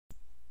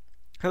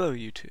Hello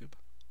YouTube,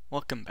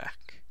 welcome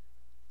back.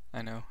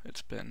 I know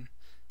it's been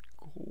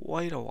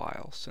quite a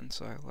while since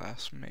I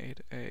last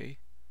made a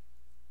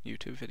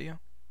YouTube video.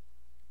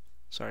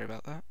 Sorry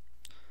about that.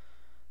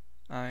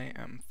 I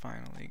am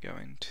finally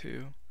going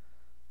to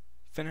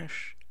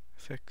finish,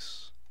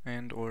 fix,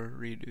 and or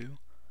redo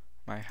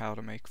my how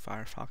to make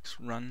Firefox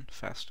run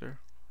faster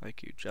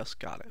like you just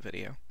got it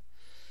video.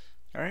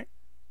 Alright,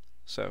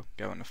 so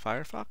go into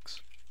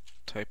Firefox,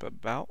 type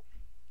about,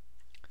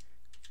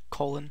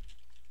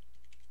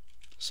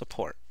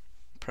 support,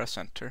 press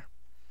enter.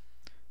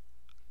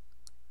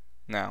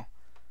 Now,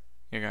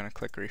 you're going to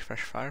click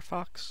refresh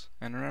Firefox,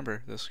 and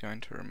remember, this is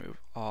going to remove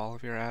all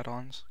of your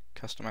add-ons.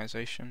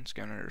 Customization is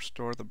going to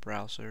restore the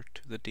browser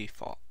to the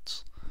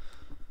defaults.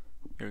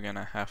 You're going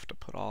to have to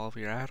put all of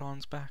your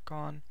add-ons back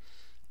on.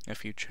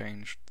 If you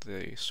changed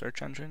the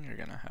search engine, you're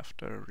going to have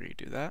to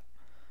redo that.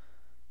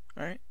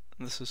 Alright,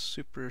 this is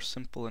super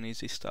simple and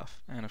easy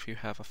stuff, and if you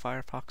have a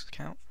Firefox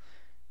account,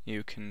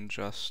 you can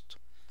just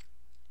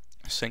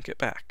sync it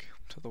back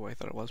to the way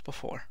that it was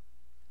before.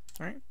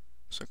 Alright,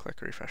 so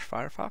click refresh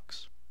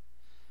Firefox,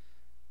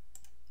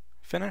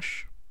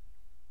 finish,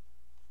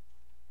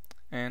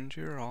 and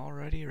you're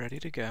already ready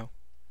to go.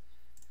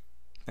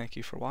 Thank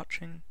you for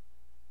watching.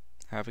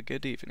 Have a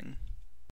good evening.